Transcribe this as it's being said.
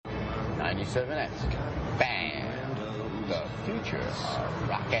37X. Band, the future of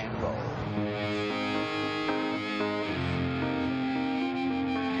rock and roll.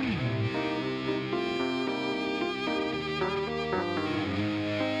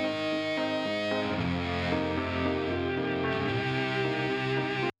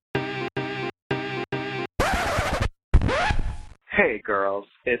 Hey girls,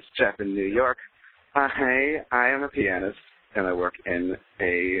 it's Jeff in New York. Hey, I am a pianist and I work in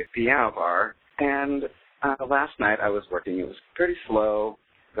a piano bar. And last night I was working. It was pretty slow,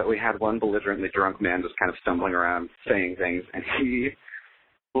 but we had one belligerently drunk man just kind of stumbling around saying things, and he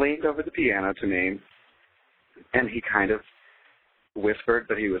leaned over the piano to me and he kind of whispered,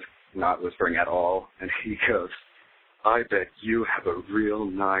 but he was not whispering at all, and he goes, "I bet you have a real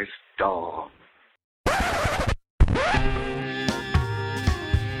nice dog."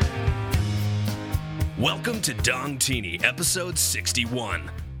 Welcome to Dong Teeny, episode 61.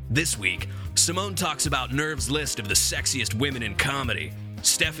 This week, Simone talks about Nerve's list of the sexiest women in comedy.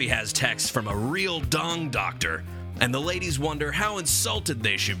 Steffi has texts from a real dong doctor, and the ladies wonder how insulted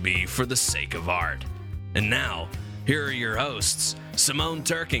they should be for the sake of art. And now, here are your hosts, Simone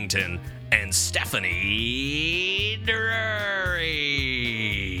Turkington and Stephanie Drury.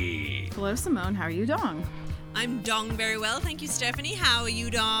 Hello, Simone. How are you, Dong? I'm Dong very well. Thank you, Stephanie. How are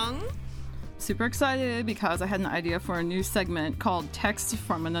you, Dong? Super excited because I had an idea for a new segment called Text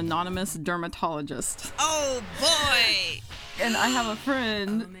from an Anonymous Dermatologist. Oh, boy! And I have a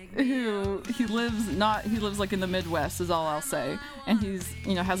friend who he lives like in the Midwest is all I'll say. And he's,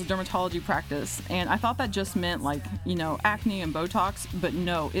 has a dermatology practice. And I thought that just meant like, acne and Botox, but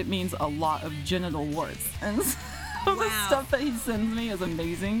no, it means a lot of genital warts. And so the stuff that he sends me is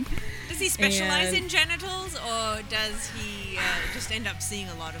amazing. Does he specialize in genitals, or does he just end up seeing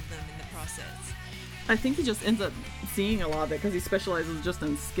a lot of them in the process? I think he just ends up seeing a lot of it because he specializes just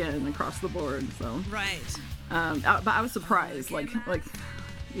in skin across the board. So right. But I was surprised.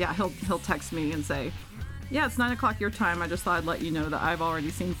 He'll text me and say, "Yeah, it's 9 o'clock your time. I just thought I'd let you know that I've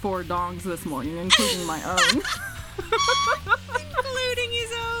already seen 4 dongs this morning, including my own." Including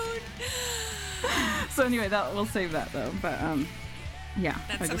his own. So anyway, we'll save that though. But yeah,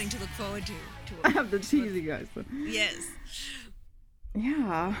 that's something to look forward to. I have to tease you guys. So. Yes.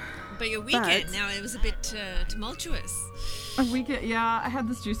 Yeah. But your weekend, now it was a bit tumultuous. A weekend, yeah. I had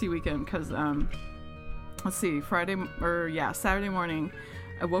this juicy weekend because, let's see, Saturday morning,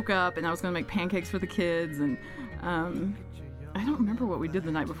 I woke up and I was going to make pancakes for the kids, and I don't remember what we did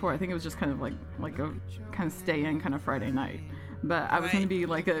the night before. I think it was just kind of like a kind of stay in kind of Friday night. But I was going to be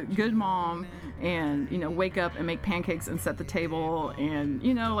like a good mom and, wake up and make pancakes and set the table. And,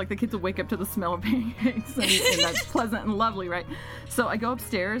 like the kids would wake up to the smell of pancakes. And that's pleasant and lovely, right? So I go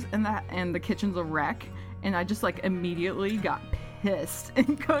upstairs and the kitchen's a wreck. And I just immediately got pissed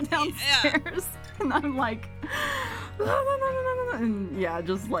and go downstairs. Yeah. And I'm like, no. And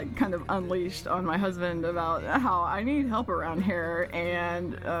just kind of unleashed on my husband about how I need help around here,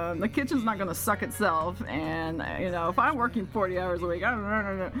 and the kitchen's not going to suck itself, and if I'm working 40 hours a week,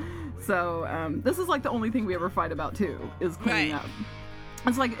 so this is the only thing we ever fight about too, is cleaning up.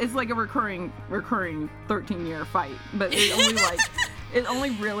 It's like a recurring 13-year fight, but it only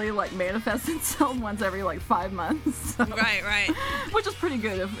really manifests itself once every 5 months. So. Right. Which is pretty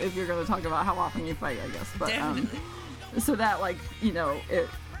good if you're going to talk about how often you fight, I guess. But definitely. So that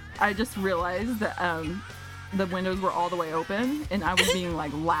I just realized that the windows were all the way open and I was being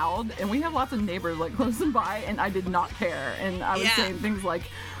loud, and we have lots of neighbors close by, and I did not care, and I was saying things like,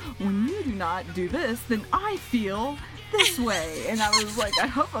 "When you do not do this, then I feel this way," and I was like, I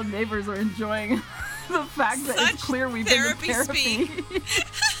hope our neighbors are enjoying the fact that it's clear we've been to therapy.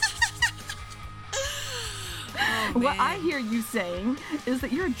 What I hear you saying is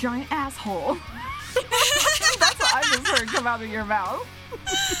that you're a giant asshole. That's what I just heard come out of your mouth.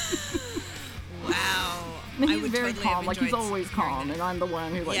 Wow. And he's very calm. He's always calm, and I'm the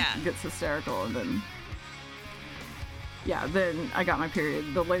one who gets hysterical, and then then I got my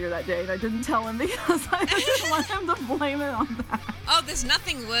period later that day, and I didn't tell him because I didn't want him to blame it on that. Oh, there's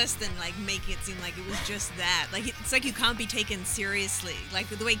nothing worse than making it seem like it was just that. It's like you can't be taken seriously. Like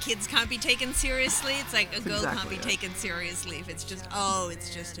the way kids can't be taken seriously, it's like a girl can't be taken seriously if it's just it's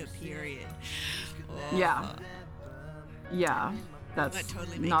just a period. Oh. Yeah. That's that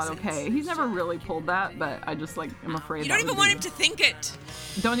totally makes not sense. Okay. He's never really pulled that, but I just I'm afraid. You don't even want him to think it.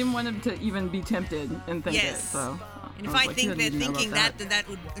 Don't even want him to even be tempted and think it. So. And if I think they're thinking that, then that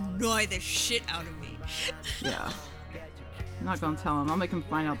would annoy the shit out of me. Yeah. I'm not gonna tell him. I'll make him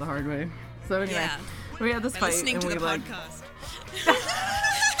find out the hard way. So anyway, we had this fight, listening and to we the podcast.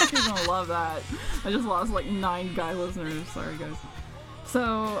 He's gonna love that. I just lost 9 guy listeners. Sorry, guys.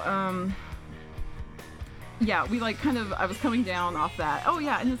 So, yeah, we like kind of, I was coming down off that. Oh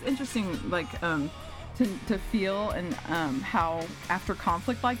yeah, and it's interesting, like, to feel and how after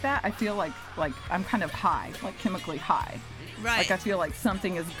conflict like that, I feel like I'm kind of high, like chemically high. Right. Like I feel like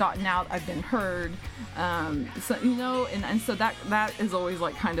something has gotten out, I've been heard. So, you know, and so that is always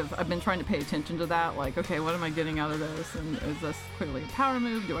like kind of, I've been trying to pay attention to that. Like, okay, what am I getting out of this? And is this clearly a power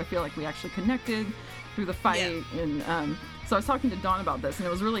move? Do I feel like we actually connected through the fight? Yeah. And so I was talking to Dawn about this, and it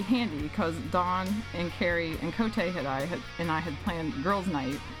was really handy because Dawn and Carrie and Kote and I had planned girls'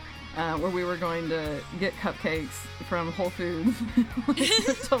 night. Where we were going to get cupcakes from Whole Foods,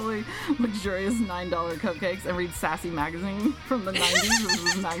 totally luxurious $9 cupcakes, and read Sassy magazine from the 90s. It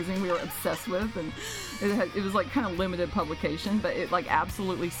was a magazine we were obsessed with, and it was like kind of limited publication, but it like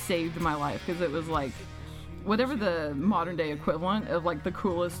absolutely saved my life because it was like whatever the modern day equivalent of like the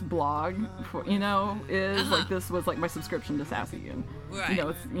coolest blog, for, you know, is like this was like my subscription to Sassy, and you know,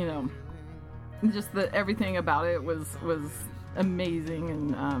 it's, you know, just the everything about it was amazing,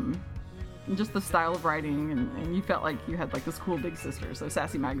 and just the style of writing, and you felt like you had like this cool big sister. So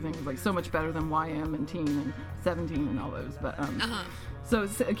Sassy magazine was like so much better than YM and Teen and 17 and all those. But so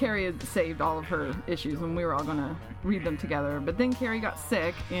Carrie had saved all of her issues, and we were all gonna read them together. But then Carrie got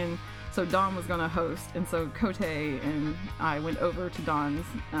sick, and so Dawn was gonna host, and so Kote and I went over to Dawn's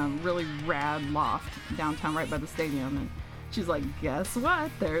really rad loft downtown, right by the stadium, and she's like, guess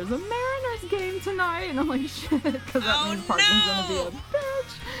what? There's a Mariners game tonight. And I'm like, shit, because that means Parkman's going to be a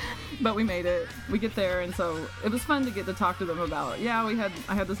bitch. But we made it. We get there, and so it was fun to get to talk to them about, yeah,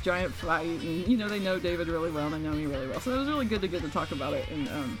 I had this giant fight, and, you know, they know David really well, and they know me really well. So it was really good to get to talk about it and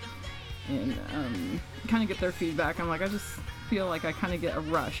kind of get their feedback. I'm like, I just feel like I kind of get a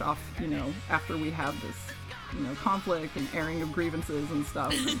rush off, you know, after we have this, you know, conflict and airing of grievances and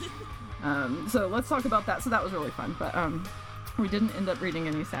stuff. So let's talk about that. So that was really fun, but we didn't end up reading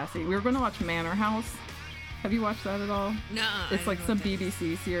any Sassy. We were going to watch Manor House. Have you watched that at all? No. It's like some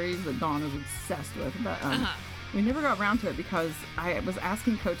BBC series that Dawn is obsessed with, but we never got around to it because I was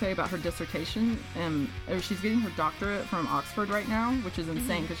asking Kote about her dissertation, and she's getting her doctorate from Oxford right now, which is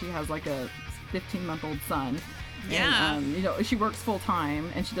insane because she has like a 15-month-old son. Yeah. And, you know, she works full time,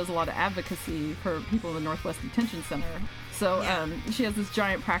 and she does a lot of advocacy for people in the Northwest Detention Center. So she has this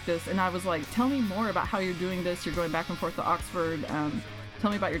giant practice, and I was like, tell me more about how you're doing this. You're going back and forth to Oxford. Tell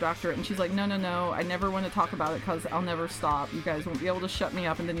me about your doctorate. And she's like, no, I never want to talk about it because I'll never stop. You guys won't be able to shut me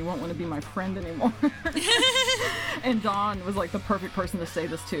up, and then you won't want to be my friend anymore. And Dawn was like the perfect person to say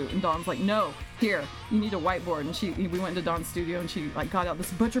this to. And Dawn's like, no, here, you need a whiteboard. And we went to Dawn's studio, and she like got out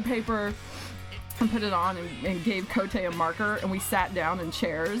this butcher paper and put it on and gave Kote a marker, and we sat down in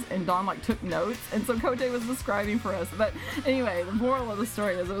chairs, and Dawn like took notes, and so Kote was describing for us. But anyway, the moral of the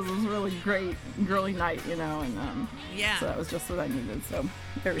story is it was this really great girly night, you know, and so that was just what I needed. So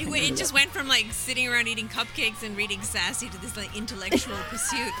it just went from like sitting around eating cupcakes and reading Sassy to this like intellectual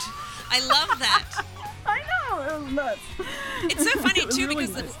pursuit. I love that. I know, it was nuts. It's so funny too really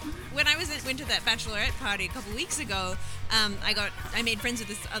because nice. when I went to that bachelorette party a couple weeks ago, I made friends with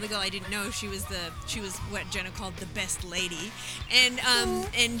this other girl I didn't know. She was what Jenna called the best lady,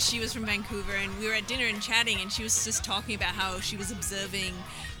 and she was from Vancouver, and we were at dinner and chatting, and she was just talking about how she was observing,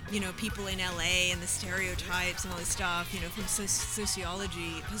 you know, people in LA and the stereotypes and all this stuff, you know, from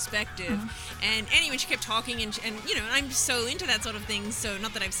sociology perspective. And anyway, she kept talking, and you know, I'm so into that sort of thing, so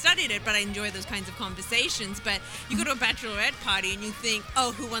not that I've studied it, but I enjoy those kinds of conversations. But you go to a bachelorette party and you think,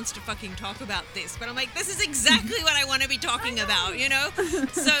 oh, who wants to fucking talk about this? But I'm like, this is exactly what I want to be talking about, you know?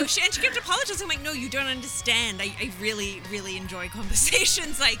 So she kept apologizing. I'm like, no, you don't understand. I really, really enjoy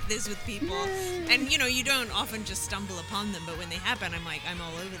conversations like this with people. And, you know, you don't often just stumble upon them, but when they happen, I'm like, I'm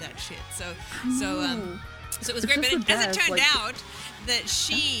all over that shit. So it was great. But as it turned out, that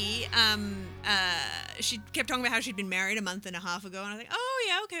she kept talking about how she'd been married a month and a half ago, and I was like, oh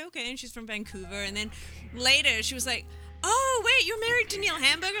yeah, okay, and she's from Vancouver. And then later she was like, oh wait, you're married to Neil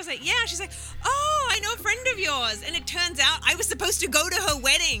Hamburger? I was like, yeah. She's like, oh, I know a friend of yours. And it turns out I was supposed to go to her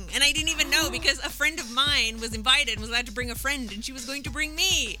wedding, and I didn't even know because a friend of mine was invited and was allowed to bring a friend, and she was going to bring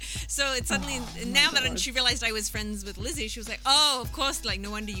me. So it suddenly, now that she realized I was friends with Lizzie, she was like, oh, of course, like no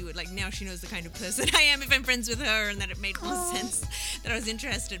wonder you would, like now she knows the kind of person I am if I'm friends with her, and that it made more sense that I was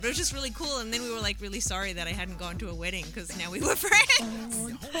interested. But it was just really cool, and then we were like really sorry that I hadn't gone to a wedding because now we were friends. Oh,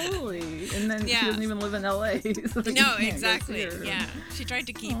 totally. And then she doesn't even live in LA. So no, exactly. Yeah. She tried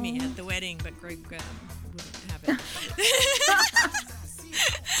to keep me at the wedding, but Greg wouldn't have it.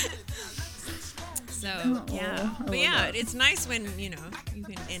 So, yeah. But yeah, it's nice when, you know, you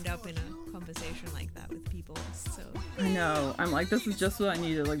can end up in a conversation like that with people. So I know. I'm like, this is just what I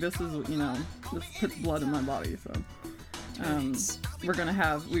needed. Like, this is, you know, this puts blood in my body. So,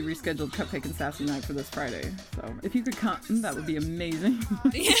 we rescheduled Cupcake and Sassy Night for this Friday. So if you could come, that would be amazing.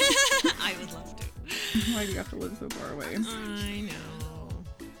 I would love to. Why do you have to live so far away? I know.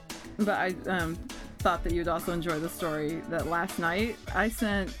 But I thought that you'd also enjoy the story that last night I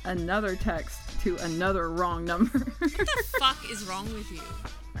sent another text to another wrong number. What the fuck is wrong with you?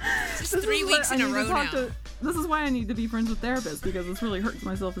 Just 3 weeks in a row now. This is why I need to be friends with therapists, because this really hurts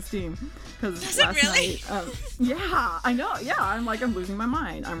my self-esteem. Does it really? Night, yeah, I know. Yeah, I'm losing my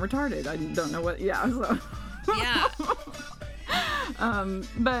mind. I'm retarded. I don't know what. Yeah. So. Yeah.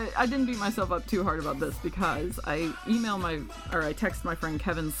 But I didn't beat myself up too hard about this, because I text my friend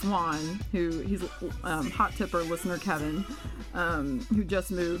Kevin Swan, he's hot tipper listener Kevin, who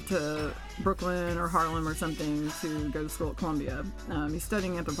just moved to Brooklyn or Harlem or something to go to school at Columbia. He's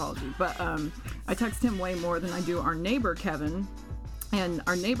studying anthropology, but I text him way more than I do our neighbor Kevin. And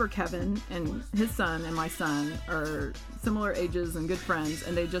our neighbor Kevin and his son and my son are similar ages and good friends,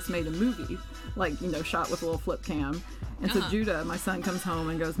 and they just made a movie, shot with a little flip cam. And so Judah, my son, comes home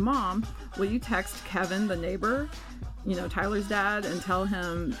and goes, "Mom, will you text Kevin, the neighbor, Tyler's dad, and tell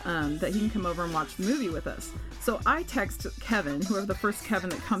him that he can come over and watch the movie with us?" So I text Kevin, whoever the first Kevin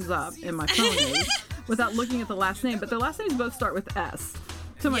that comes up in my phone is, without looking at the last name. But their last names both start with S,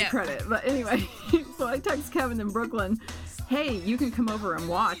 to my credit. But anyway, so I text Kevin in Brooklyn, "Hey, you can come over and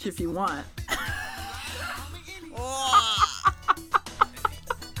watch if you want."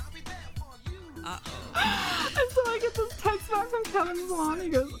 And so I get this text back from Kevin Swan. He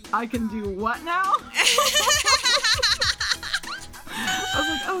goes, "I can do what now?" I was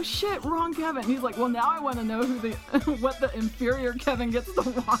like, "Oh shit, wrong Kevin." He's like, "Well, now I want to know what the inferior Kevin gets to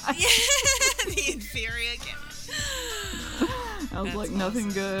watch." The inferior Kevin. I was like, "Nothing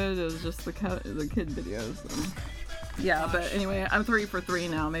good. It was just the kid videos." So. Yeah, but anyway, I'm 3 for 3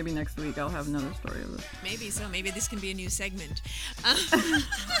 now. Maybe next week I'll have another story of this. Maybe so. Maybe this can be a new segment.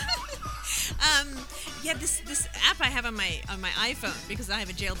 This app I have on my iPhone, because I have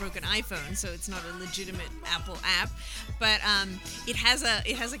a jailbroken iPhone, so it's not a legitimate Apple app. But it has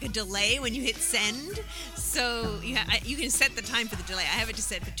like a delay when you hit send. So you can set the time for the delay. I have it just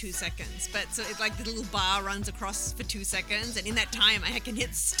set for 2 seconds. But so it's like the little bar runs across for 2 seconds, and in that time I can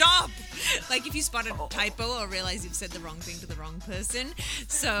hit stop. Like if you spot a typo or realize you've said the wrong thing to the wrong person.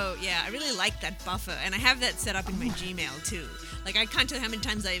 So yeah, I really like that buffer, and I have that set up in my Gmail too. Like I can't tell how many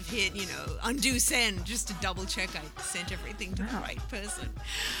times I've hit undo send just to double check I sent everything to the right person.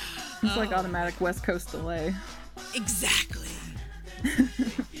 It's like automatic West Coast delay. Exactly.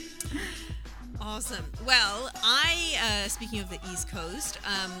 Awesome. Well, speaking of the East Coast,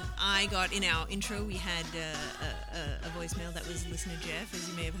 I got, in our intro, we had a voicemail that was listener Jeff, as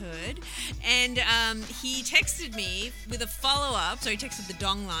you may have heard, and he texted me with a follow-up, so he texted the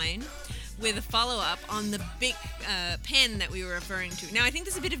dong line, with a follow-up on the big pen that we were referring to. Now, I think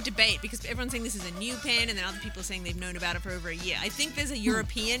there's a bit of debate, because everyone's saying this is a new pen, and then other people are saying they've known about it for over a year. I think there's a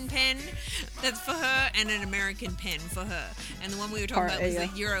European pen that's for her, and an American pen for her. And the one we were talking about was the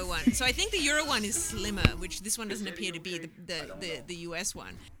Euro one. So I think the Euro one is slimmer, which this one doesn't appear to be the US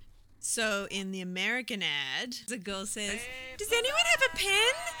one. So in the American ad, the girl says, "Does anyone have a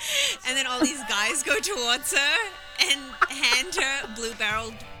pen?" And then all these guys go towards her and hand her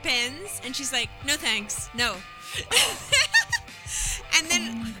blue-barreled pens, and she's like, "No thanks, no." And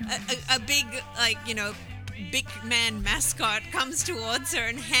then a big, big man mascot comes towards her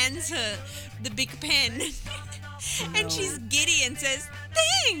and hands her the big pen. And she's giddy and says,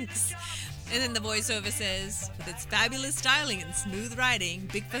 "Thanks." And then the voiceover says, "With its fabulous styling and smooth writing,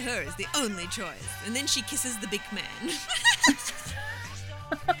 Big for her is the only choice." And then she kisses the big man.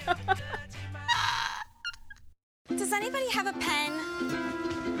 Does anybody have a pen?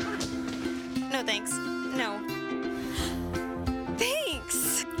 No, thanks. No.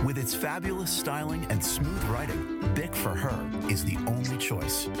 Thanks. With its fabulous styling and smooth writing, Bic for her is the only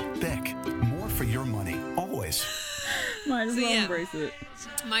choice. Bic, more for your money, always. Might as well embrace it.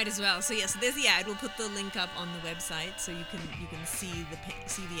 Might as well. So so there's the ad. We'll put the link up on the website so you can see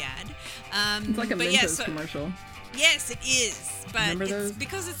the ad. It's like a Mentos commercial. Yes, it is. But Remember it's those?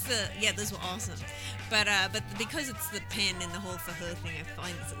 Because it's those were awesome. But because it's the pen and the whole for her thing, I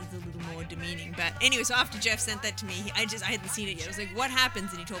find it's a little more demeaning. But anyway, so after Jeff sent that to me, I hadn't seen it yet. I was like, "What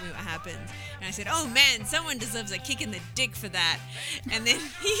happens?" And he told me what happens. And I said, "Oh man, someone deserves a kick in the dick for that." And then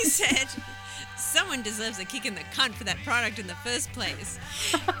he said, "Someone deserves a kick in the cunt for that product in the first place."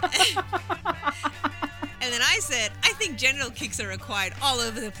 And then I said, "I think genital kicks are required all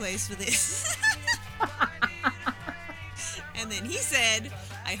over the place for this." And then he said,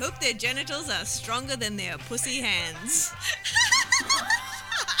 "I hope their genitals are stronger than their pussy hands."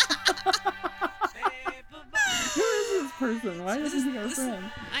 Who is this person. Why doesn't he our friend?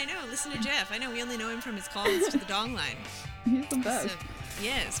 I know. Listen to Jeff. I know. We only know him from his calls to the Dong Line. He's the best. So,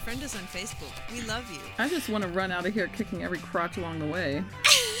 yes, friend us on Facebook. We love you. I just want to run out of here kicking every crotch along the way.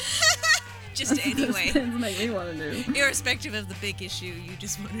 Just anyway. Things make me want to do. Irrespective of the big issue, you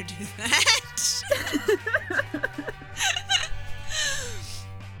just want to do that.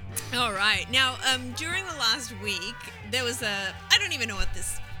 All right. Now, during the last week, there was I don't even know what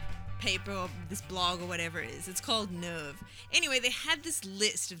this paper or this blog or whatever it is. It's called Nerve. Anyway, they had this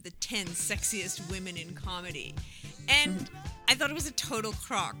list of the 10 sexiest women in comedy. And I thought it was a total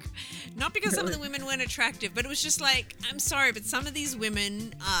crock. Not because some of the women weren't attractive, but it was just like, I'm sorry, but some of these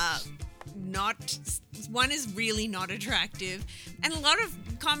women are not, one is really not attractive, and a lot of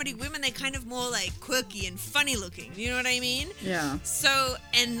comedy women, they kind of more like quirky and funny looking, you know what I mean? Yeah. So,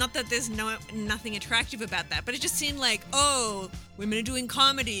 and not that there's nothing attractive about that, but it just seemed like, oh, women are doing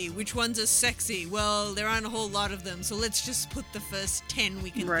comedy, which ones are sexy? Well, there aren't a whole lot of them, so let's just put the first 10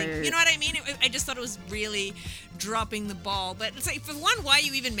 we can think. You know what I mean? I just thought it was really dropping the ball, but it's like, for one, why are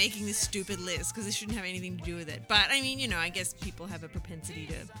you even making this stupid list? Because it shouldn't have anything to do with it. But, I mean, you know, I guess people have a propensity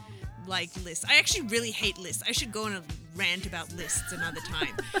to like lists. I actually really hate lists. I should go on a rant about lists another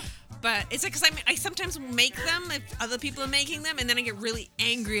time. But it's like, because I sometimes make them if other people are making them, and then I get really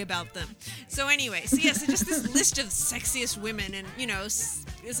angry about them. So anyway, so yes, it's just this list of sexiest women, and, you know,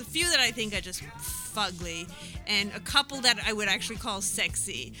 there's a few that I think are just fugly, and a couple that I would actually call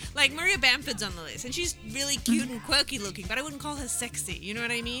sexy. Like Maria Bamford's on the list, and she's really cute and quirky looking, but I wouldn't call her sexy. You know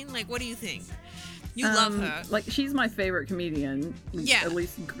what I mean? Like, what do you think? You love her. Like, she's my favorite comedian. Yeah. At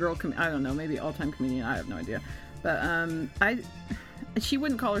least girl I don't know, maybe all-time comedian. I have no idea. But she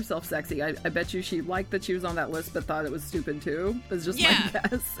wouldn't call herself sexy. I bet you she liked that she was on that list, but thought it was stupid too. Is just my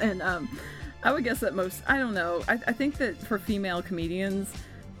guess. And I would guess that most, I don't know. I think that for female comedians,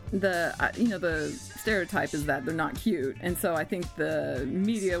 the stereotype is that they're not cute, and so I think the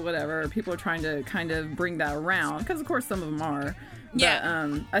media, whatever, people are trying to kind of bring that around, because of course some of them are. Yeah.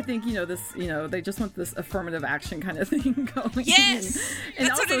 But I think, they just want this affirmative action kind of thing going. Yes! And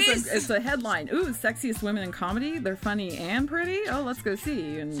That's also what it is. It's a headline. Ooh, sexiest women in comedy. They're funny and pretty. Oh, let's go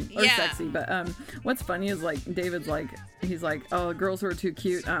see. Or sexy. But what's funny is, like, David's like, he's like, oh, girls who are too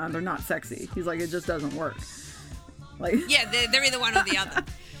cute, they're not sexy. He's like, it just doesn't work. Like, yeah, they're either one or the other.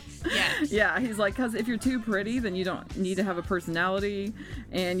 Yeah, he's like, because if you're too pretty, then you don't need to have a personality,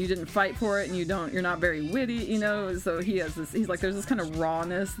 and you didn't fight for it, and you're not very witty, you know. So he has this. He's like, there's this kind of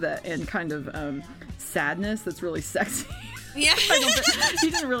rawness and kind of sadness that's really sexy. Yeah. He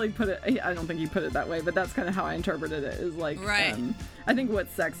didn't really put it. I don't think he put it that way, but that's kind of how I interpreted it. Is like, right. I think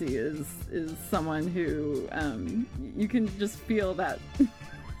what's sexy is someone who you can just feel that.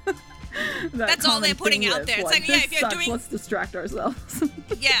 That's all they're putting out there. It's like, yeah, if you're doing, let's distract ourselves.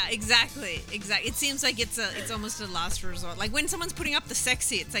 Yeah, exactly. It seems like it's almost a last resort. Like when someone's putting up the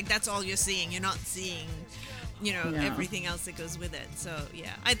sexy, it's like that's all you're seeing. You're not seeing, everything else that goes with it. So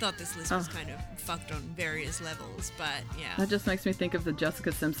yeah, I thought this list was kind of fucked on various levels, but yeah. That just makes me think of the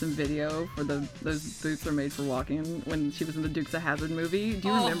Jessica Simpson video for those boots are made for walking when she was in the Dukes of Hazzard movie. Do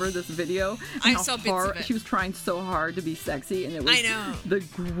you remember this video? I saw bits of it. She was trying so hard to be sexy, and it was the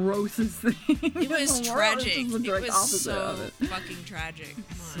grossest thing. It was tragic. It was the direct opposite so of it. Fucking tragic.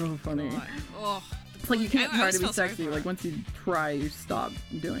 So funny. God. Oh. It's like you can't try to be sexy. Like once you try, you stop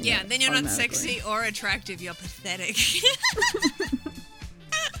doing it. Yeah, then you're not sexy or attractive. You're pathetic.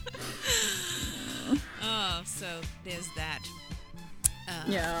 Oh, so there's that.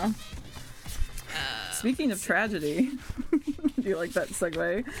 Yeah. Speaking of tragedy, do you like that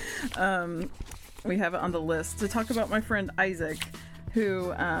segue? We have it on the list to talk about my friend Isaac,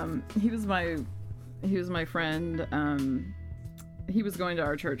 who he was my friend. He was going to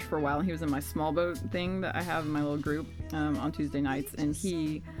our church for a while. He was in my small boat thing that I have in my little group on Tuesday nights, and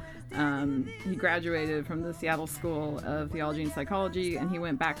he graduated from the Seattle School of Theology and Psychology, and he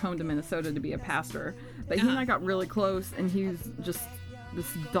went back home to Minnesota to be a pastor. But he and I got really close, and he's just this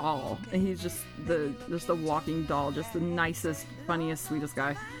doll, and he's just a walking doll, just the nicest, funniest, sweetest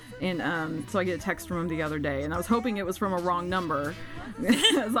guy. And so I get a text from him the other day, and I was hoping it was from a wrong number,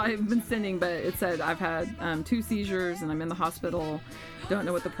 as I've been sending, but it said I've had 2 seizures and I'm in the hospital, don't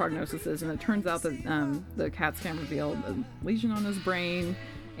know what the prognosis is, and it turns out that the CAT scan revealed a lesion on his brain,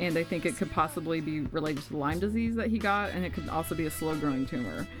 and they think it could possibly be related to the Lyme disease that he got, and it could also be a slow-growing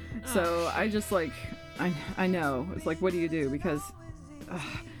tumor. So I just I know, it's like, what do you do? Because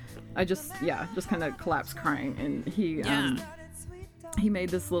I just kind of collapsed crying, and he made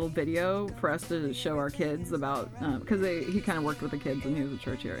this little video for us to show our kids about, because he kind of worked with the kids when he was at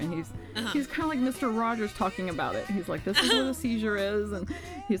church here, and he's kind of like Mr. Rogers talking about it. He's like, this is what a seizure is, and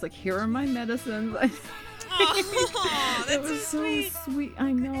he's like, here are my medicines. Oh, It that's was so so sweet. sweet.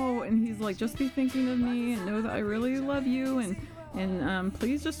 I know. And he's like, just be thinking of me and know that I really love you, and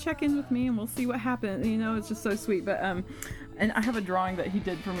please just check in with me and we'll see what happens. You know, it's just so sweet. But and I have a drawing that he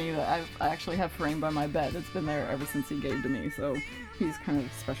did for me that I actually have framed by my bed. It's been there ever since he gave to me. So he's kind of a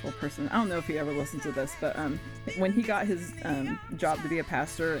special person. I don't know if he ever listened to this, but when he got his job to be a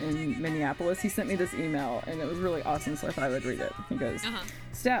pastor in Minneapolis, he sent me this email, and it was really awesome, so I thought I would read it. He goes,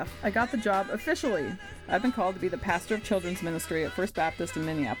 Steph, I got the job officially. I've been called to be the pastor of children's ministry at First Baptist in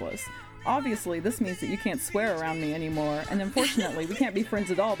Minneapolis. Obviously, this means that you can't swear around me anymore, and unfortunately, we can't be friends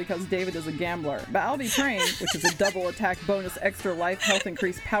at all because David is a gambler. But I'll be praying, which is a double attack bonus extra life health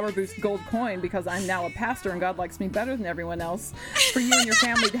increase power boost gold coin because I'm now a pastor and God likes me better than everyone else, for you and your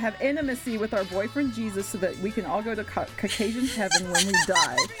family to have intimacy with our boyfriend Jesus so that we can all go to Caucasian heaven when we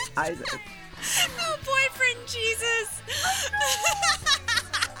die. Isaac. Oh, boyfriend Jesus.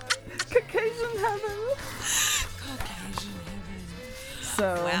 Caucasian heaven. Caucasian heaven.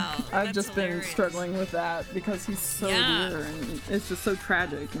 So Wow, I've that's just been hilarious. struggling with that because he's so dear and it's just so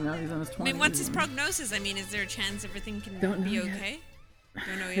tragic. You know, he's in his 20s. I mean, what's his prognosis? I mean, is there a chance everything can Don't know be yet. okay?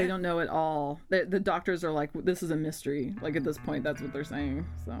 Don't know yet. They don't know at all. The doctors are like, this is a mystery. Like at this point, that's what they're saying.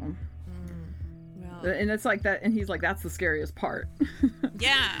 So, Well, and it's like that. And he's like, that's the scariest part.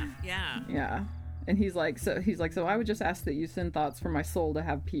 yeah. Yeah. And he's like, so I would just ask that you send thoughts for my soul to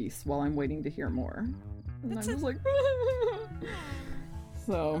have peace while I'm waiting to hear more. And I was like,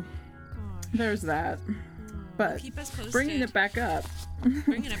 so there's that. But Keep us posted. bringing it back up.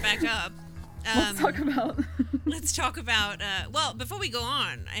 Bringing it back up. Let's talk about. Let's talk about. Well, before we go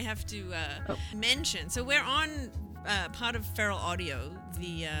on, I have to mention. So we're on part of Feral Audio,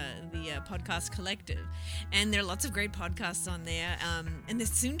 the podcast collective, and there are lots of great podcasts on there. And the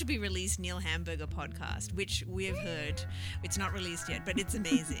soon to be released Neil Hamburger podcast, which we have heard. It's not released yet, but it's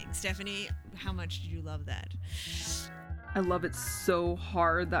amazing. Stephanie, how much did you love that? I love it so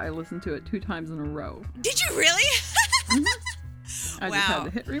hard that I listened to it 2 times in a row. Did you really? I just had to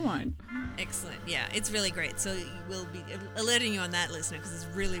hit rewind. Excellent. Yeah, it's really great. So we'll be alerting you on that, listener, because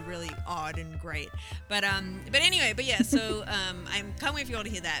it's really, really odd and great. But anyway, so I can't wait for you all to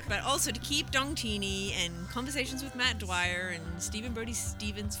hear that. But also to keep Dong Teeny and Conversations with Matt Dwyer and Stephen Brody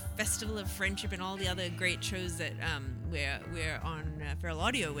Stevens Festival of Friendship and all the other great shows that we're on Feral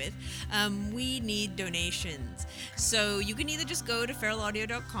Audio with, we need donations. So you can either just go to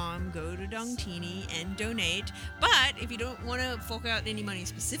feralaudio.com, go to Dong Teeny and donate. But if you don't want to fork out any money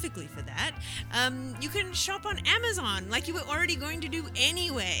specifically for that, you can shop on Amazon like you were already going to do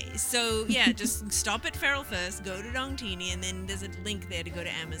anyway. So yeah, just stop at Feral first, go to Dong Teeny, and then there's a link there to go to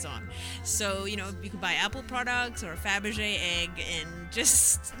Amazon. So, you can buy Apple products or a Fabergé egg and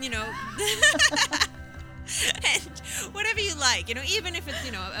just, and whatever you like, even if it's,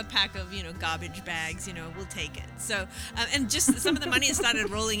 a pack of, garbage bags, we'll take it. So, and just some of the money has started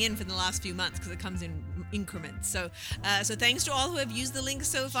rolling in for the last few months because it comes in increments. So thanks to all who have used the link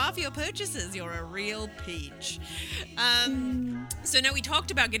so far for your purchases. You're a real peach. So now we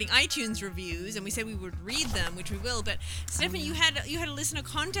talked about getting iTunes reviews, and we said we would read them, which we will. But Stephanie, you had a listener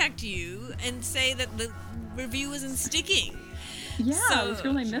contact you and say that the review wasn't sticking. Yeah, this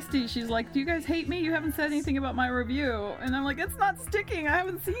girl named Misty, she's like, do you guys hate me? You haven't said anything about my review. And I'm like, it's not sticking. I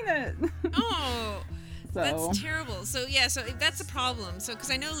haven't seen it. Oh, so that's terrible. So yeah, so that's a problem. So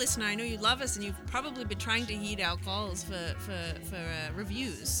because I know, listener, I know you love us and you've probably been trying to heed our calls for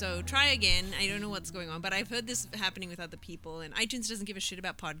reviews. So try again. I don't know what's going on, but I've heard this happening with other people, and iTunes doesn't give a shit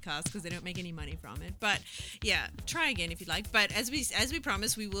about podcasts because they don't make any money from it. But yeah, try again if you'd like. But as we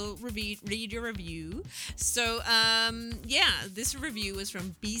promised, we will read your review. So this review is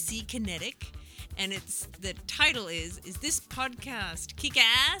from BC Kinetic. And the title is this podcast kick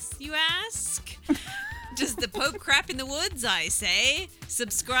ass, you ask? Does the Pope crap in the woods, I say?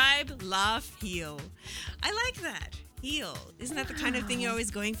 Subscribe, laugh, heal. I like that. Heal. Isn't that the kind of thing you're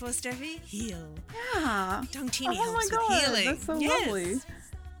always going for, Steffi? Heal. Yeah. Dong Teeny oh helps my with God, healing. that's so lovely.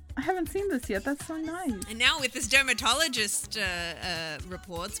 I haven't seen this yet. That's so nice. And now with this dermatologist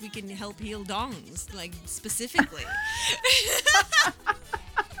reports, we can help heal dongs, like specifically.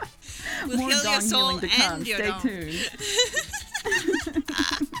 We'll More heal dong your soul healing to come. and your Stay dong. tuned.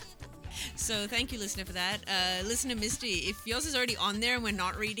 So thank you, listener, for that. Listener Misty, if yours is already on there and we're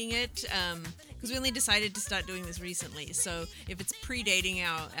not reading it, because we only decided to start doing this recently, so if it's predating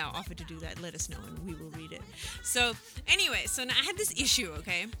our offer to do that, let us know and we will read it. So anyway, so now I had this issue,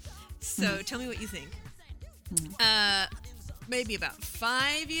 okay? So tell me what you think. Maybe about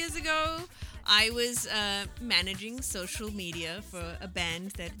 5 years ago, I was managing social media for a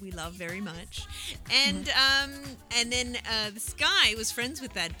band that we love very much, and then this guy was friends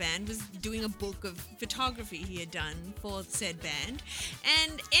with that band, was doing a book of photography he had done for said band,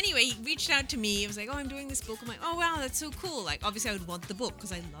 and anyway, he reached out to me. He was like, "Oh, I'm doing this book." I'm like, "Oh wow, that's so cool!" Like, obviously, I would want the book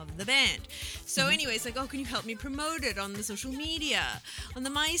because I love the band. So anyway, it's like, "Oh, can you help me promote it on the social media, on the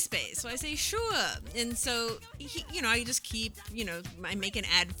MySpace?" So I say, "Sure," and so he, I just keep, I make an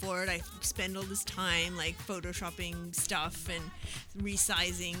ad for it. I spend all this time like photoshopping stuff and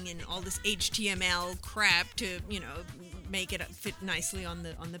resizing and all this HTML crap to, make it fit nicely on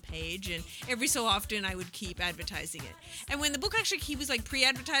the page, and every so often I would keep advertising it. And when the book actually, he was like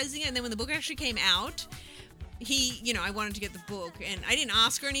pre-advertising it, and then when the book actually came out, he, I wanted to get the book, and I didn't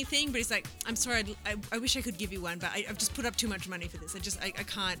ask or anything, but he's like, "I'm sorry, I wish I could give you one, but I've just put up too much money for this. I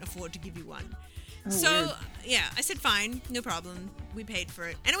can't afford to give you one." Oh, so weird. yeah, I said fine, no problem. We paid for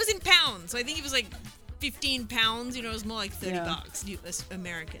it, and it was in pounds, so I think it was like 15 pounds, it was more like $30 US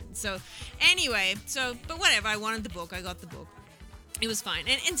American. So anyway, but whatever, I wanted the book, I got the book. It was fine.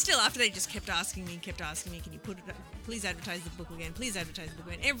 And still, after they just kept asking me, "Can you put it, please advertise the book again, please advertise the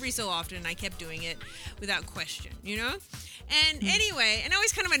book again." Every so often, I kept doing it without question, And anyway, and it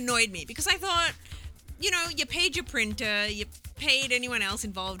always kind of annoyed me because I thought, you paid your printer, you paid anyone else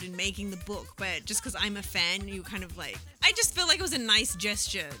involved in making the book, but just because I'm a fan, you kind of like, I just feel like it was a nice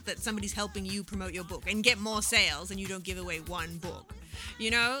gesture that somebody's helping you promote your book and get more sales and you don't give away one book.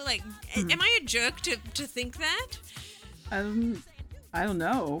 Like, am I a jerk to think that? I don't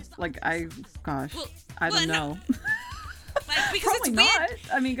know. Like, I don't know. Like, because Probably it's not. weird.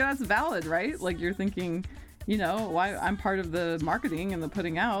 I mean, that's valid, right? Like, you're thinking, why I'm part of the marketing and the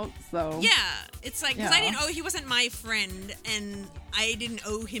putting out, so. Yeah, it's like, because he wasn't my friend, and I didn't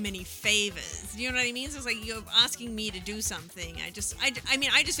owe him any favors. You know what I mean? So it's like, you're asking me to do something. I just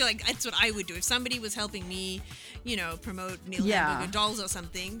feel like that's what I would do. If somebody was helping me, promote Neil Hamburger dolls or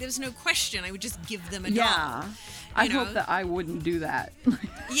something, there's no question. I would just give them a doll. Yeah. I hope that I wouldn't do that.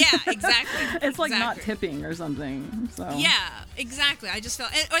 Yeah, exactly. It's like not tipping or something, so. Yeah, exactly. I just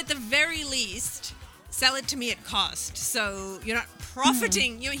felt, or at the very least, sell it to me at cost, so you're not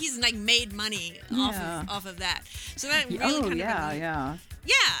profiting. He's like made money off of that. So that really kind of yeah.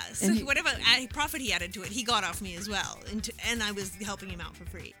 Yeah, so whatever profit he added to it, he got off me as well, and I was helping him out for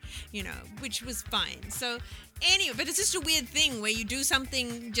free, which was fine. So anyway, but it's just a weird thing where you do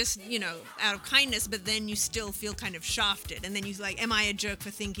something just, out of kindness, but then you still feel kind of shafted, and then you're like, am I a jerk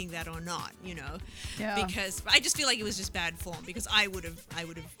for thinking that or not, Yeah. Because I just feel like it was just bad form, because I would have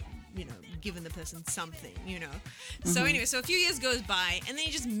given the person something, So anyway, so a few years goes by, and then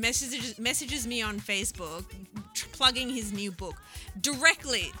he just messages me on Facebook, plugging his new book,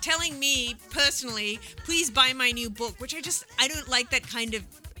 directly telling me personally, "Please buy my new book," which I don't like that kind of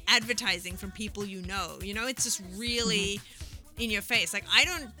advertising from people it's just really in your face. Like, I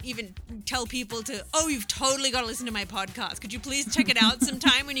don't even tell people to, "Oh, you've totally got to listen to my podcast. Could you please check it out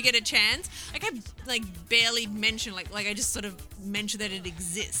sometime when you get a chance?" Like, I barely mention, like I just sort of mention that it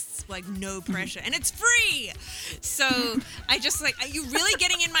exists, like no pressure, and it's free. So I just like, are you really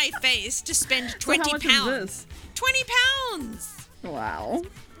getting in my face to spend 20 how much pounds? is this? 20 pounds. Wow.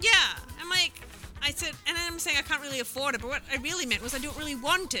 Yeah, I'm like, I said, and I'm saying I can't really afford it, but what I really meant was I don't really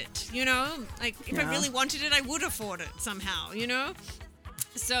want it, Like, if I really wanted it, I would afford it somehow,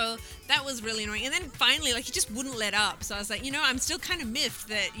 So that was really annoying. And then finally, like, he just wouldn't let up. So I was like, I'm still kind of miffed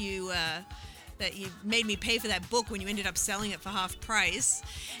that you made me pay for that book when you ended up selling it for half price.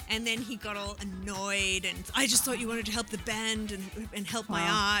 And then he got all annoyed, and I just thought you wanted to help the band and help my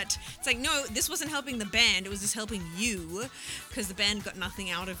art. It's like, no, this wasn't helping the band, it was just helping you, because the band got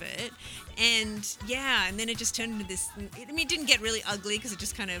nothing out of it. And and then it just turned into this, it didn't get really ugly, because it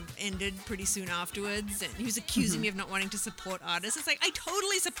just kind of ended pretty soon afterwards, and he was accusing me of not wanting to support artists. It's like, I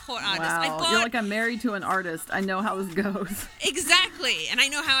totally support artists. Wow. You're like, I'm married to an artist. I know how this goes. Exactly. And I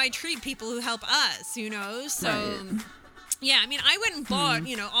know how I treat people who help us, so Right. Yeah, I went and bought,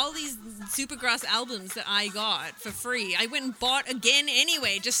 all these Supergrass albums that I got for free. I went and bought again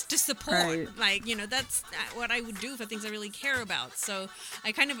anyway, just to support. Right. Like, that's what I would do for things I really care about. So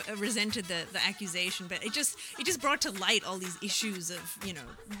I kind of resented the accusation, but it just brought to light all these issues of,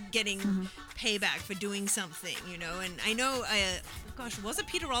 getting payback for doing something, And I know, was it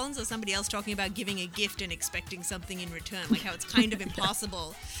Peter Rollins or somebody else talking about giving a gift and expecting something in return? Like, how it's kind of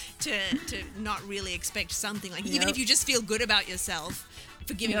impossible to not really expect something. Like, even if you just feel good about yourself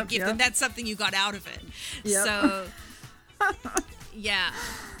for giving a gift, then that's something you got out of it. So, yeah.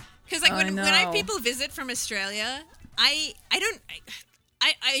 Because, like, when I have people visit from Australia,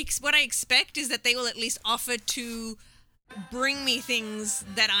 what I expect is that they will at least offer to bring me things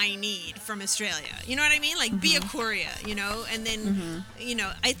that I need from Australia. You know what I mean? Like, be a courier, you know? And then, you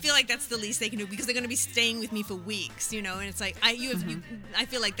know, I feel like that's the least they can do because they're going to be staying with me for weeks, you know? And it's like, I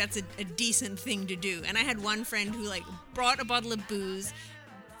feel like that's a decent thing to do. And I had one friend who, like, brought a bottle of booze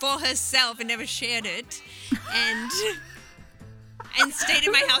for herself and never shared it. And stayed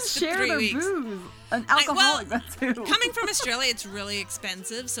in my house for 3 weeks. Booze. An alcoholic, that too. Coming from Australia, it's really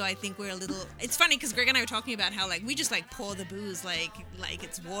expensive, so I think we're a little... It's funny, because Greg and I were talking about how, like, we just, like, pour the booze like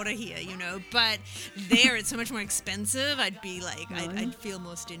it's water here, you know? But there, it's so much more expensive. I'd be, like... Really? I'd feel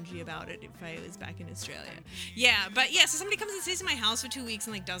more stingy about it if I was back in Australia. Yeah, but, yeah, so somebody comes and stays in my house for 2 weeks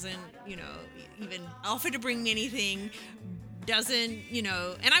and, like, doesn't, you know, even offer to bring me anything... doesn't, you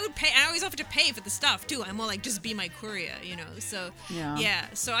know, and I would pay, I always offer to pay for the stuff too. I'm more like, just be my courier, you know, so yeah,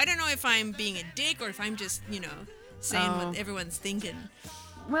 so I don't know if I'm being a dick or if I'm just, you know, saying what everyone's thinking.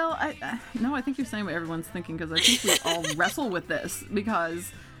 Well, I think you're saying what everyone's thinking, because I think we all wrestle with this,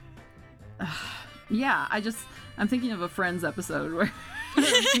 because I'm thinking of a Friends episode where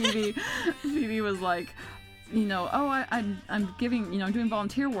Phoebe was like, you know, I'm giving, you know, I'm doing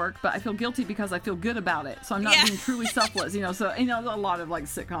volunteer work, but I feel guilty because I feel good about it. So I'm not being truly selfless, you know. So, you know, a lot of like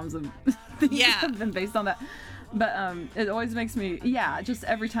sitcoms and things have been based on that. But it always makes me, just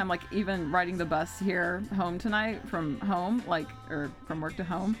every time, like even riding the bus here home tonight from home, like, or from work to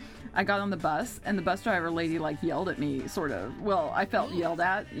home, I got on the bus and the bus driver lady like yelled at me, sort of. Well, I felt yelled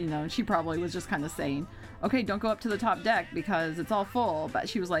at, you know, and she probably was just kind of saying, okay, don't go up to the top deck because it's all full. But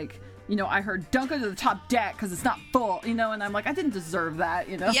she was like, you know, I heard, don't go to the top deck because it's not full, you know, and I'm like, I didn't deserve that,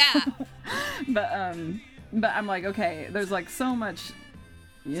 you know? Yeah. But I'm like, okay, there's like so much,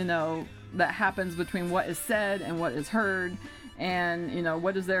 you know, that happens between what is said and what is heard. And, you know,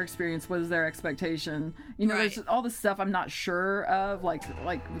 what is their experience? What is their expectation? You know, there's all this stuff I'm not sure of, like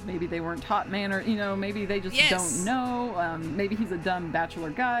maybe they weren't taught manner, you know, maybe they just don't know. Maybe he's a dumb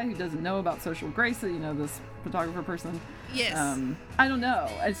bachelor guy who doesn't know about social grace, you know, this photographer person. Yes. I don't know.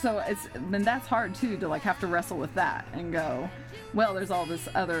 And so then that's hard too, to like have to wrestle with that and go, well, there's all this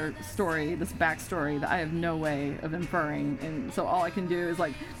other story, this backstory that I have no way of inferring. And so all I can do is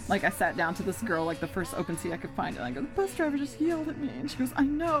like I sat down to this girl, like the first open seat I could find, and I go, the bus driver just yelled at me. And she goes, I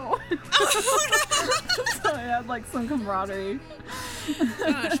know. So I had like some camaraderie.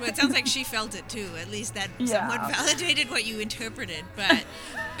 Gosh, well, it sounds like she felt it too. At least that somewhat validated what you interpreted. But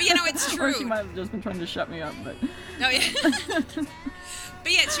you know, it's true. Or she might have just been trying to shut me up, but... Oh, yeah.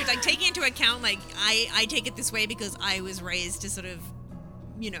 But yeah, it's true. Like, taking into account, like, I take it this way because I was raised to sort of,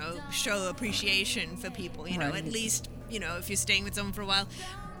 you know, show appreciation for people, you know, at least, you know, if you're staying with someone for a while,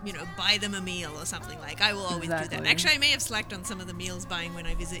 you know, buy them a meal or something. Like, I will always do that. Actually, I may have slacked on some of the meals buying when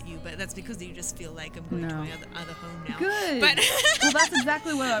I visit you, but that's because you just feel like I'm going to my other home now. Good. But well, that's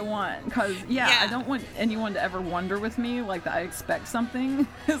exactly what I want, because, I don't want anyone to ever wonder with me, like, that I expect something.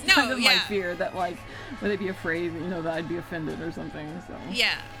 It's kind of my fear that, like, would they be afraid, you know, that I'd be offended or something, so.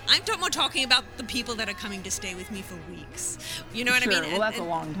 Yeah. I'm more talking about the people that are coming to stay with me for weeks. You know what I mean? Well, that's a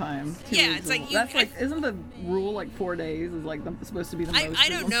long time. It's like... That's like, isn't the rule, like, 4 days is, like, supposed to be the most? I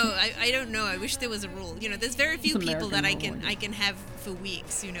don't know. I don't know. I wish there was a rule. You know, there's very few people that I can have for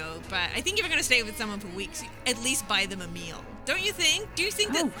weeks, you know. But I think if you're going to stay with someone for weeks, at least buy them a meal. Don't you think? Do you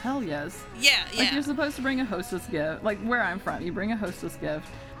think that... Oh, hell yes. Yeah. Like, you're supposed to bring a hostess gift. Like, where I'm from, you bring a hostess gift.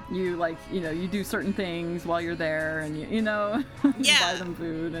 You, like, you know, you do certain things while you're there, and you know, you buy them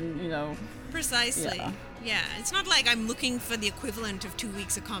food, and, you know. Precisely. Yeah. It's not like I'm looking for the equivalent of 2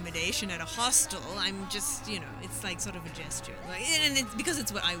 weeks accommodation at a hostel. I'm just, you know, it's like sort of a gesture. Like, and it's because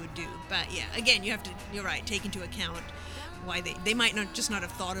it's what I would do. But yeah, again, you have to, you're right, take into account why they might not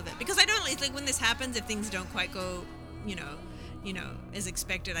have thought of it. Because I don't, it's like when this happens, if things don't quite go, you know, as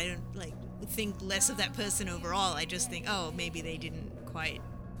expected, I don't, like, think less of that person overall. I just think, oh, maybe they didn't quite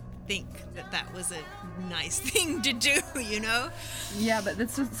think that was a nice thing to do, you know? Yeah, but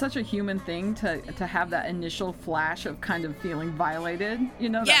it's just such a human thing to have that initial flash of kind of feeling violated, you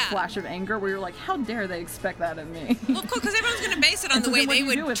know, that flash of anger where you're like, how dare they expect that of me? Well, of course, because everyone's going to base it on the way they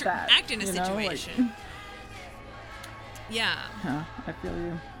would act in a situation. Like, yeah. Huh, I feel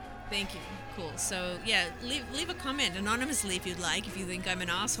you. Thank you. Cool. So, yeah, leave a comment anonymously if you'd like, if you think I'm an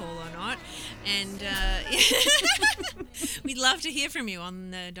asshole or not. And we'd love to hear from you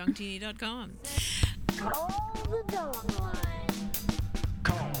on dongtini.com. Call the dog line.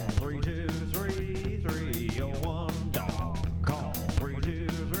 Call 323-301 dog. Call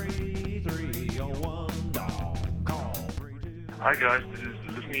 323-301 dog. Call 323. Hi guys,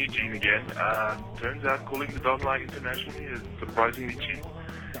 this is me, Eugene again. Turns out calling the dog line internationally is surprisingly cheap.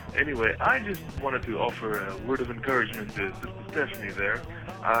 Anyway, I just wanted to offer a word of encouragement to Sister Stephanie there.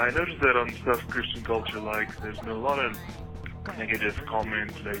 I noticed that on stuff Christian culture, like, there's been a lot of negative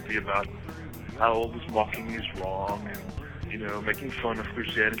comments lately about how all this mocking is wrong, and, you know, making fun of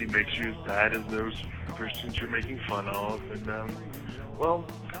Christianity makes you as bad as those Christians you're making fun of, and,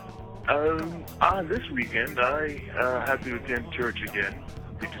 this weekend I had to attend church again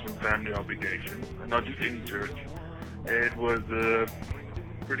due to some family obligations, and not just any church. It was a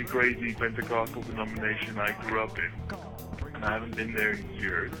pretty crazy Pentecostal denomination I grew up in, and I haven't been there in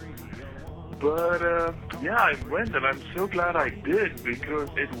years. But, I went, and I'm so glad I did, because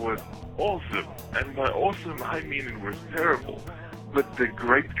it was awesome. And by awesome, I mean it was terrible, but the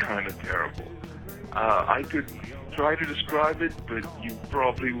great kind of terrible. I could try to describe it, but you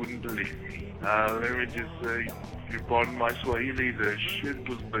probably wouldn't believe me. Let me just say, if you pardon my Swahili, the shit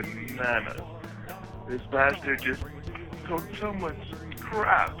was bananas. This pastor just talked so much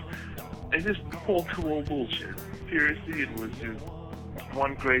crap, and just wall-to-wall bullshit. Seriously, it was just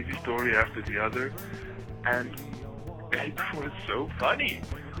one crazy story after the other, and it was so funny.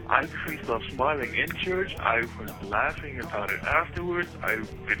 I couldn't stop smiling in church. I was laughing about it afterwards. I've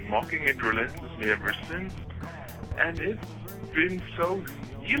been mocking it relentlessly ever since, and it's been so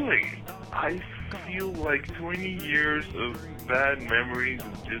healing. I feel like 20 years of bad memories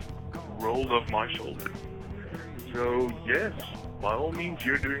have just rolled off my shoulders. So yes, by all means,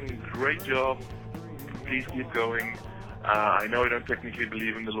 you're doing a great job. Please keep going. I know I don't technically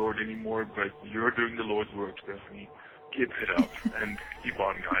believe in the Lord anymore, but you're doing the Lord's work, Stephanie. Keep it up, and keep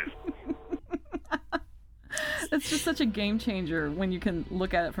on, guys. It's just such a game changer when you can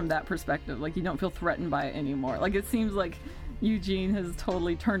look at it from that perspective. Like, you don't feel threatened by it anymore. Like, it seems like Eugene has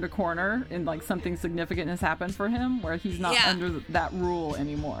totally turned a corner, and like something significant has happened for him, where he's not under that rule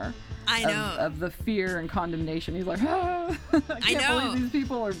anymore. I know. Of the fear and condemnation. He's like, I can't believe these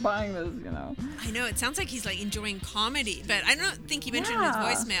people are buying this, you know. I know. It sounds like he's like enjoying comedy, but I don't think he mentioned in his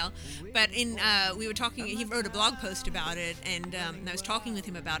voicemail. But we were talking. He wrote a blog post about it, and I was talking with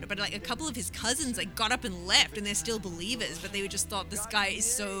him about it. But like a couple of his cousins like got up and left, and they're still believers, but they just thought this guy is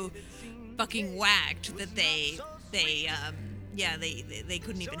so fucking whacked that they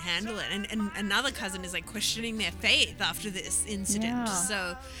couldn't even handle it. And another cousin is like questioning their faith after this incident.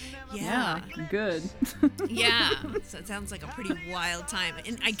 So, yeah. Good. Yeah. So it sounds like a pretty wild time.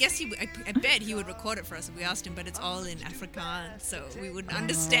 And I guess I bet he would record it for us if we asked him, but it's all in Afrikaans, so we wouldn't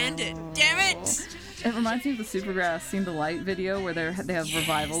understand it. Damn it! It reminds me of the Supergrass Seen the Light video where they have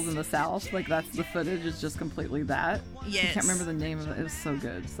revivals in the South. Like, that's the footage is just completely that. Yes. I can't remember the name of it. It was so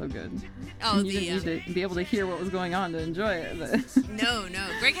good, so good. Oh, and you didn't need to be able to hear what was going on to enjoy it. But No.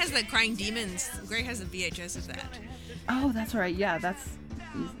 Greg has the Crying Demons. Greg has a VHS of that. Oh, that's right. Yeah,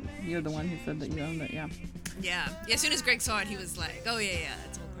 you're the one who said that you owned it. Yeah. Yeah. As soon as Greg saw it, he was like, "Oh yeah,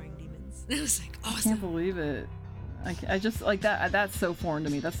 that's all Crying Demons." And I was like, "Awesome." I can't believe it. I just like that. That's so foreign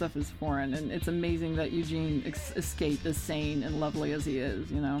to me. That stuff is foreign, and it's amazing that Eugene escaped as sane and lovely as he is.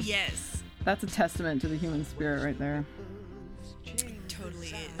 You know. Yes. That's a testament to the human spirit right there. It totally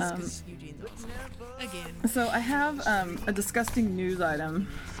is. Because Eugene's awesome. Again. So I have a disgusting news item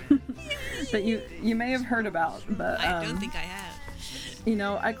that you may have heard about, but I don't think I have. You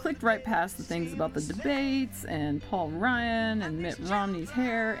know, I clicked right past the things about the debates and Paul Ryan and Mitt Romney's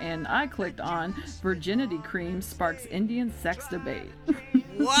hair, and I clicked on virginity cream sparks Indian sex debate.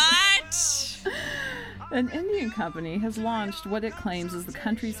 What? An Indian company has launched what it claims is the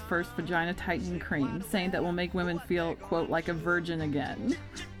country's first vagina tightening cream, saying that will make women feel, quote, like a virgin again.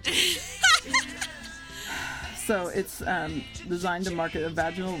 So it's designed to market a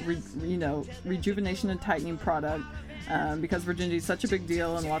vaginal, rejuvenation and tightening product. Because virginity is such a big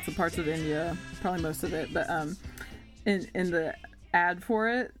deal in lots of parts of India, probably most of it. But in the ad for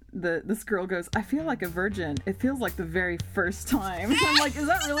it, this girl goes, "I feel like a virgin. It feels like the very first time." I'm like, is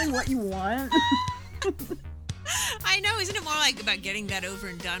that really what you want? I know. Isn't it more like about getting that over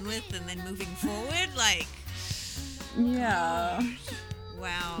and done with and then moving forward? Like, yeah.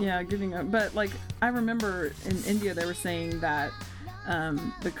 Wow. Yeah, giving up. But like, I remember in India they were saying that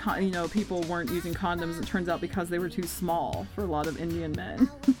people weren't using condoms. It turns out because they were too small for a lot of Indian men.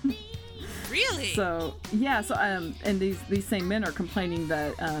 Really? So yeah. So and these same men are complaining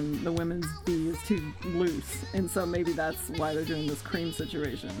that the women's B is too loose, and so maybe that's why they're doing this cream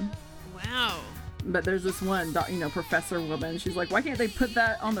situation. Wow. But there's this one, professor woman. She's like, why can't they put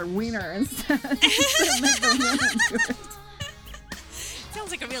that on their wiener instead? Make the women do it.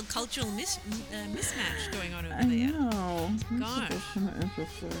 Sounds like a real cultural mismatch going on over there. I know. Gosh. That's kind of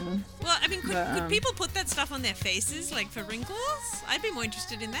interesting. Well, I mean, could people put that stuff on their faces, like for wrinkles? I'd be more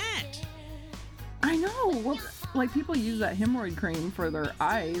interested in that. I know. Well, like people use that hemorrhoid cream for their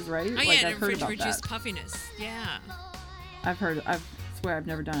eyes, right? Oh like, yeah, I've heard about reduce that. puffiness. Yeah. I've swear I've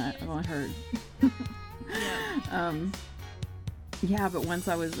never done it. I've only heard. Yeah. Yeah, but once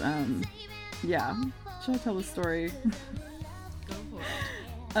I was, yeah. Should I tell the story? Go for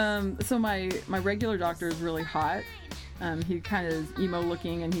it. So my regular doctor is really hot. He kind of is emo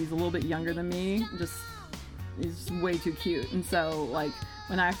looking, and he's a little bit younger than me. He's way too cute. And so, like,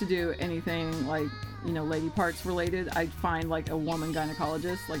 when I have to do anything, like, you know, lady parts related, I find, like, a woman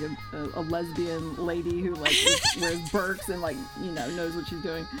gynecologist, like a lesbian lady who, like, wears Birks and, like, you know, knows what she's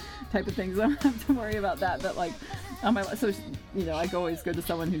doing type of thing. So I don't have to worry about that. But, like, so, you know, I always go to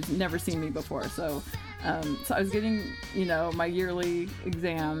someone who's never seen me before. So I was getting, you know, my yearly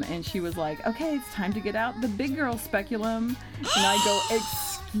exam, and she was like, okay, it's time to get out the big girl speculum. And I go,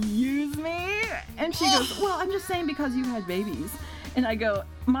 excuse me? And she goes, well, I'm just saying because you had babies. And I go,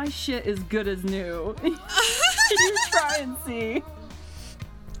 my shit is good as new. You try and see.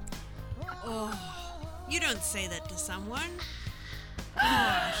 Oh, you don't say that to someone.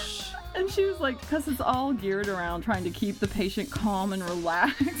 Gosh. And she was like, because it's all geared around trying to keep the patient calm and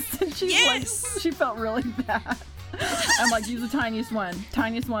relaxed. And she's like, she felt really bad. I'm like, use the tiniest one.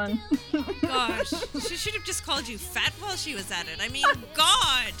 Tiniest one. Gosh. She should have just called you fat while she was at it. I mean,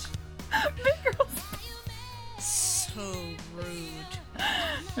 God. Big girls. So rude.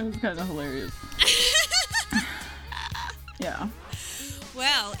 It was kind of hilarious. Yeah.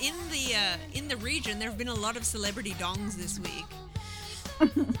 Well, in the region, there have been a lot of celebrity dongs this week.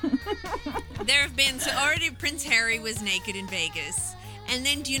 There have been, so already Prince Harry was naked in Vegas, and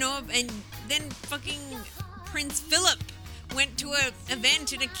then then fucking Prince Philip went to a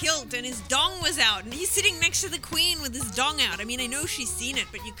event in a kilt and his dong was out, and he's sitting next to the Queen with his dong out. I mean, I know she's seen it,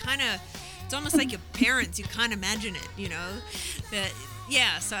 but you kind of, it's almost like your parents, you can't imagine it, you know?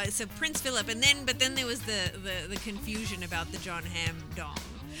 Yeah, so Prince Philip, but then there was the confusion about the John Hamm dong.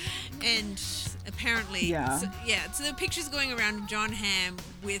 And apparently, so the pictures going around of John Hamm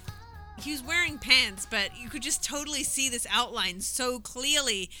he was wearing pants, but you could just totally see this outline so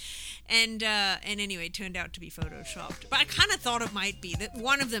clearly. And anyway, it turned out to be photoshopped. But I kind of thought it might be, that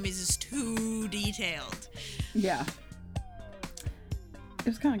one of them is just too detailed. Yeah. It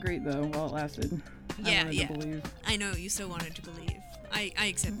was kind of great, though, while it lasted. I wanted to believe. I know, you so wanted to believe. I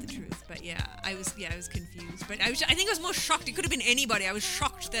accept the truth, but I was confused. But I think I was more shocked. It could have been anybody. I was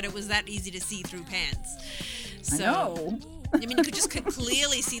shocked that it was that easy to see through pants. So, I know. I mean, you could just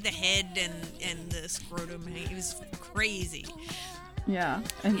clearly see the head and the scrotum. It was crazy. Yeah,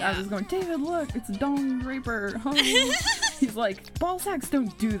 and I was going, David, look, it's a dong draper. Oh. He's like, ball sacks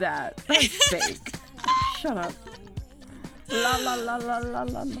don't do that. That's fake. Shut up. La la la la la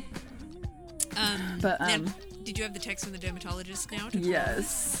la. Now, did you have the text from the dermatologist now?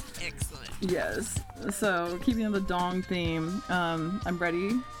 Yes. Excellent. Yes. So, keeping on the dong theme, I'm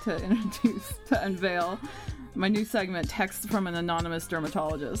ready to unveil my new segment, Text from an Anonymous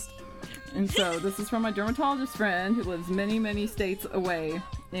Dermatologist. And so, this is from my dermatologist friend who lives many, many states away.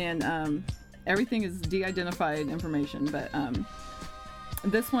 And everything is de-identified information. But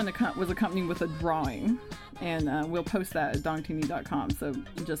this one was accompanied with a drawing. And we'll post that at dongtini.com. So,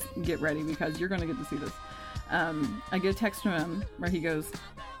 just get ready because you're going to get to see this. I get a text from him where he goes,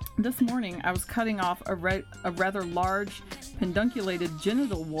 this morning I was cutting off a rather large pedunculated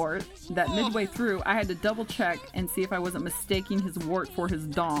genital wart that midway through I had to double check and see if I wasn't mistaking his wart for his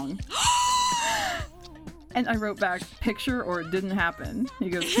dong. And I wrote back, picture or it didn't happen. He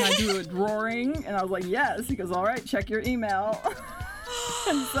goes, can I do a drawing? And I was like, yes. He goes, all right, check your email.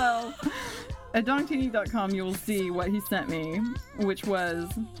 And so at dongtini.com you will see what he sent me, which was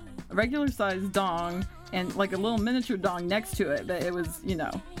a regular sized dong and like a little miniature dong next to it, but it was, you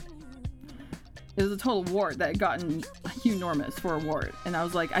know, it was a total wart that had gotten enormous for a wart. And I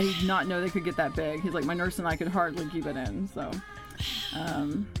was like, I did not know they could get that big. He's like, my nurse and I could hardly keep it in. So,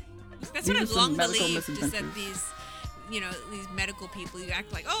 that's what I've long believed, is that these medical people, you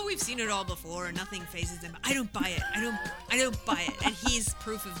act like, oh, we've seen it all before and nothing phases them. I don't buy it. I don't buy it. And he's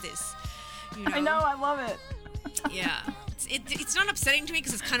proof of this. You know? I know, I love it. Yeah. It's not upsetting to me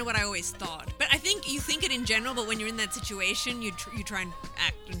because it's kind of what I always thought. But I think you think it in general, but when you're in that situation, you try and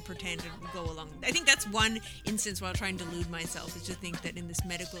act and pretend and go along. I think that's one instance where I'll try and delude myself, is to think that in this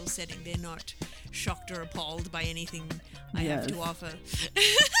medical setting, they're not shocked or appalled by anything I have to offer.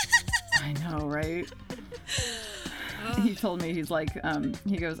 I know, right? He told me, he's like,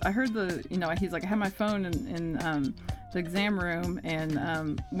 he goes, I heard he's like, I had my phone in the exam room,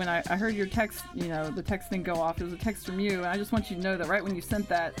 and when I heard your text, the text thing go off, it was a text from you, and I just want you to know that right when you sent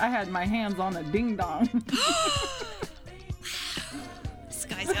that, I had my hands on a ding dong. This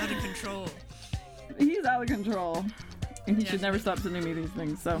guy's out of control. He's out of control, and he should never stop sending me these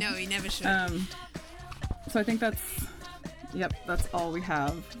things. So no, he never should. So I think that's Yep, that's all we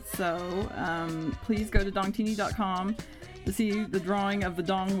have. So please go to dongtini.com to see the drawing of the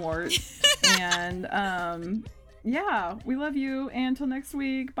dong wart. And yeah, we love you. And until next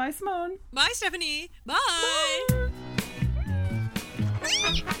week, bye, Simone. Bye, Stephanie. Bye.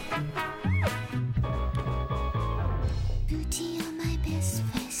 Beauty on my best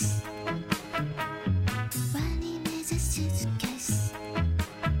face. Running as a suitcase.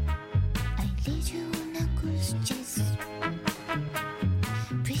 I lead you on a goose chase.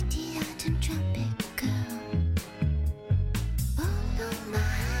 Pretty Latin trumpet girl. Follow my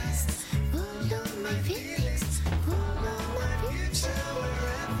eyes. Follow my feelings. Follow my future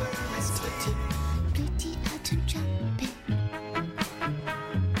wherever it's taking. Pretty Latin trumpet.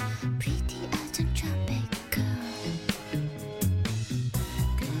 Pretty Latin trumpet girl.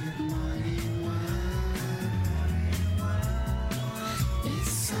 Good morning, world.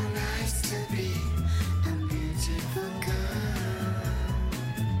 It's so nice to be a beautiful girl.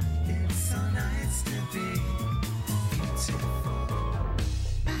 It's so nice to be beautiful.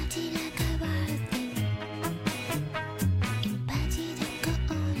 Party like a wild thing. In party that go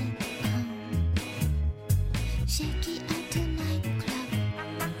on and on. Shaky at the nightclub.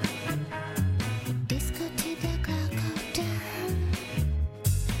 Disco to the clock of dawn.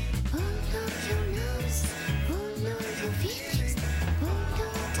 Follow your nose, follow your feelings,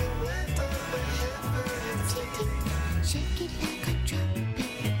 follow the weather wherever it's hitting. Shake it like a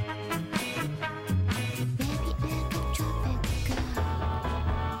trumpet, baby like a trumpet girl.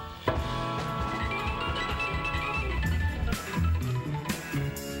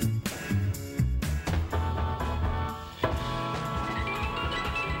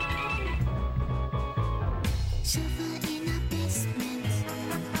 Sofa in a basement,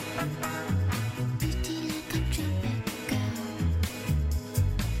 pretty like a trumpet girl,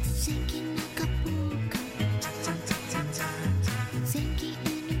 singing like a polka, singing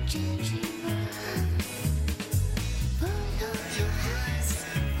in a changing world. Follow your eyes,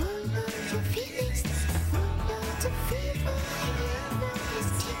 follow your feelings, follow the fever wherever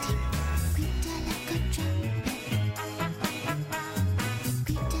it's hitting. Glitter like a trumpet,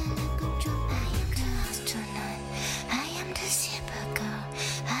 glitter like a trumpet. I am the astronaut, I am the super girl,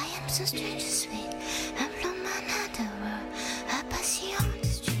 I am so strange and sweet. I'm from another world, I pass you on the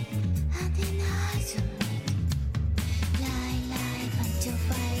street, and in eyes of me. Lie, until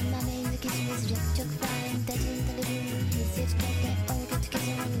fine, my name is kitchen is electric fine. That in the living room, he's it like that. All get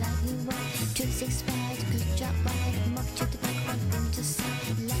together and like you want. 265, good job, right? Mock to the back, one room to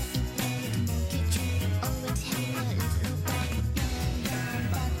side. Light it down, the monkey tree. Always having a little bite. Young,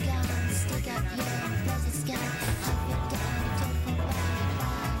 bad gun, stick up your pleasant sky. Hop it down, talk for ride,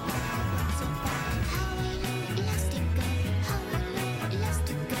 so fine. How are you, elastic girl? How are you,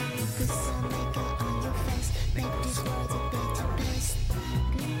 elastic girl? Put some makeup on your face. Make this world a better place.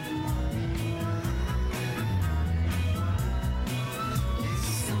 Good morning, it's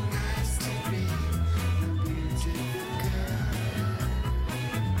so nice to be a beautiful girl.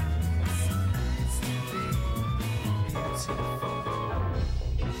 It's so nice to be beautiful.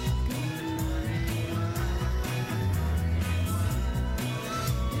 Good morning,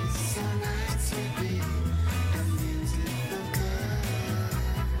 it's so nice to be a beautiful girl.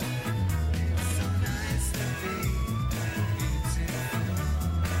 It's so nice to be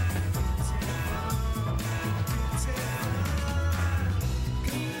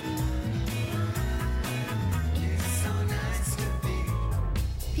it's so nice to be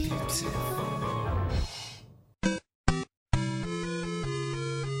beautiful.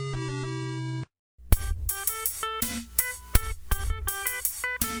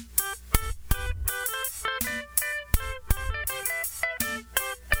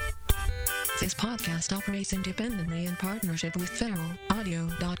 This podcast operates independently in partnership with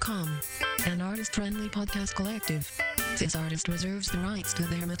feralaudio.com, an artist-friendly podcast collective. This artist reserves the rights to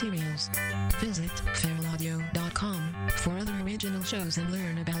their materials. Visit feralaudio.com for other original shows and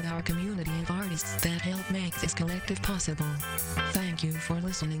learn about our community of artists that help make this collective possible. Thank you for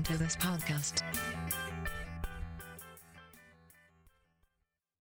listening to this podcast.